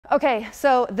Okay,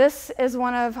 so this is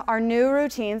one of our new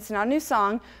routines, not a new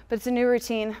song, but it's a new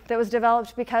routine that was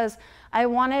developed because I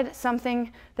wanted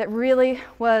something that really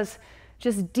was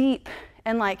just deep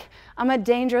and like, I'm a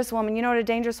dangerous woman. You know what a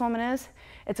dangerous woman is?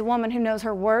 It's a woman who knows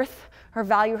her worth, her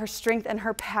value, her strength, and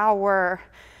her power.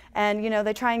 And you know,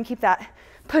 they try and keep that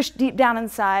pushed deep down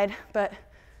inside, but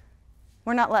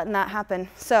we're not letting that happen.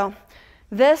 So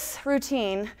this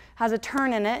routine has a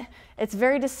turn in it. It's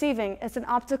very deceiving. It's an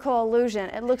optical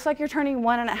illusion. It looks like you're turning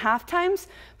 1.5 times,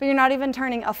 but you're not even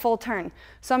turning a full turn.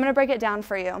 So I'm going to break it down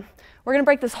for you. We're going to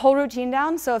break this whole routine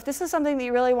down. So if this is something that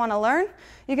you really want to learn,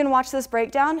 you can watch this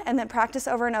breakdown and then practice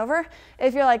over and over.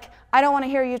 If you're like, I don't want to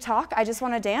hear you talk, I just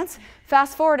want to dance,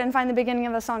 fast forward and find the beginning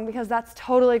of the song because that's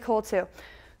totally cool too.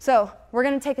 So we're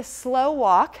going to take a slow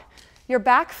walk. Your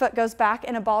back foot goes back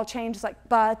in a ball change, just like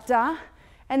ba-da.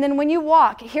 And then when you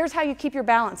walk, here's how you keep your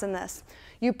balance in this.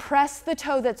 You press the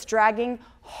toe that's dragging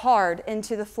hard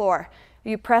into the floor.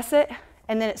 You press it,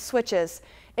 and then it switches.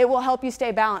 It will help you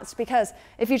stay balanced because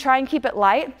if you try and keep it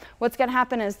light, what's going to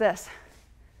happen is this.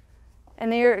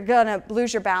 And then you're going to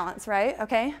lose your balance, right?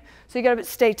 Okay? So you got to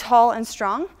stay tall and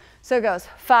strong. So it goes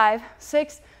 5,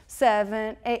 6,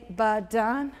 7, 8,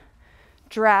 ba-dun.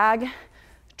 Drag,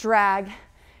 drag,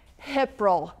 hip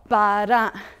roll,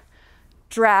 ba-dun.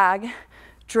 Drag,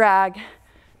 drag,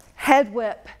 head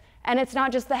whip. And it's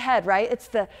not just the head, right? It's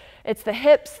the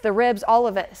hips, the ribs, all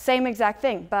of it. Same exact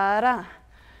thing. Ba-da,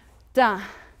 da,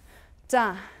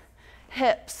 da.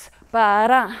 Hips,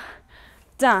 ba-da,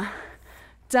 da,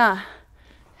 da.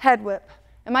 Head whip.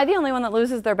 Am I the only one that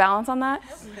loses their balance on that?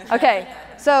 Okay.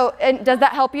 So does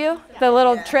that help you? The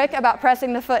little trick about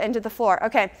pressing the foot into the floor.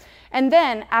 Okay. And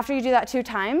then after you do that 2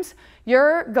 times,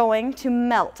 you're going to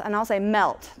melt. And I'll say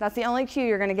melt. That's the only cue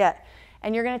you're going to get.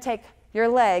 And you're going to take your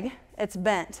leg. It's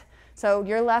bent. So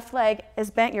your left leg is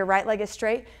bent, your right leg is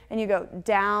straight, and you go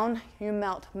down, you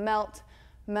melt, melt,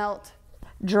 melt,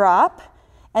 drop.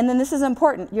 And then this is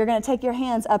important. You're going to take your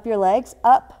hands up your legs,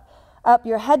 up, up.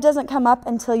 Your head doesn't come up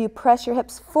until you press your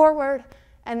hips forward,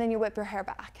 and then you whip your hair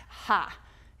back. Ha.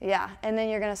 Yeah. And then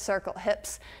you're going to circle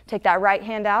hips. Take that right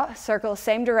hand out, circle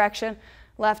same direction,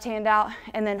 left hand out,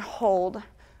 and then hold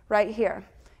right here.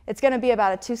 It's going to be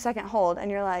about a 2-second hold,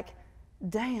 and you're like,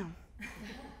 damn.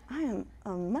 I am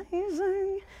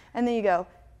amazing. And then you go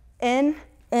in,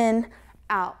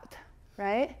 out,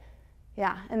 right?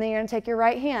 Yeah, and then you're gonna take your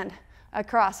right hand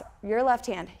across your left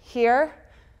hand. Here,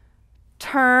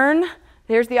 turn,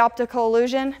 here's the optical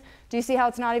illusion. Do you see how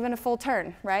it's not even a full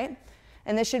turn, right?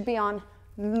 And this should be on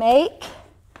make,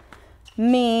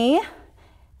 me,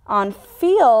 on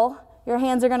feel, your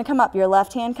hands are gonna come up. Your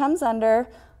left hand comes under,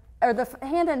 or the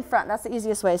hand in front, that's the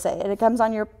easiest way to say it. It comes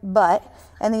on your butt,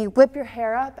 and then you whip your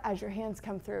hair up as your hands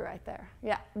come through right there.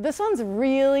 Yeah, this one's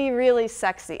really, really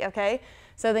sexy, okay?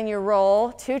 So then you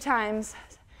roll 2 times,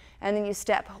 and then you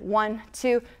step 1,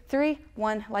 2, 3,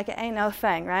 1, like it ain't no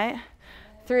thing, right?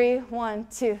 3, 1,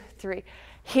 2, 3.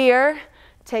 Here,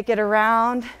 take it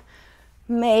around,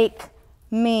 make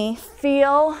me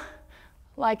feel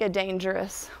like a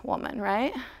dangerous woman,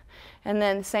 right? And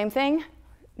then same thing.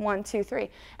 1, 2, 3.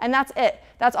 And that's it.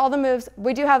 That's all the moves.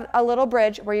 We do have a little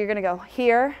bridge where you're going to go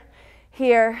here,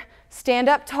 here, stand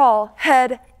up tall,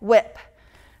 head, whip.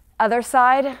 Other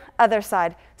side,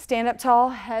 stand up tall,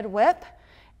 head, whip.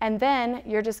 And then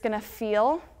you're just going to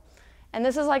feel. And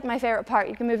this is like my favorite part.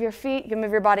 You can move your feet, you can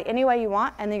move your body any way you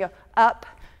want. And then you go up,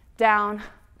 down,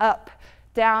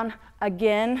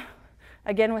 again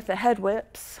with the head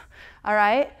whips. All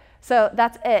right? So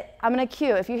that's it. I'm going to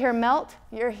cue. If you hear melt,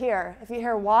 you're here. If you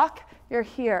hear walk, you're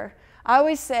here. I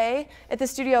always say at the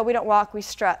studio, we don't walk, we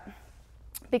strut.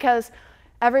 Because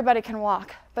everybody can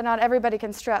walk, but not everybody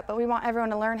can strut. But we want everyone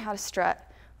to learn how to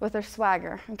strut with their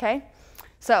swagger, okay?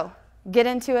 So get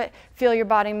into it. Feel your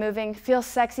body moving. Feel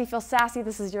sexy, feel sassy.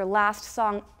 This is your last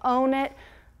song. Own it,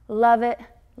 love it,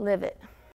 live it.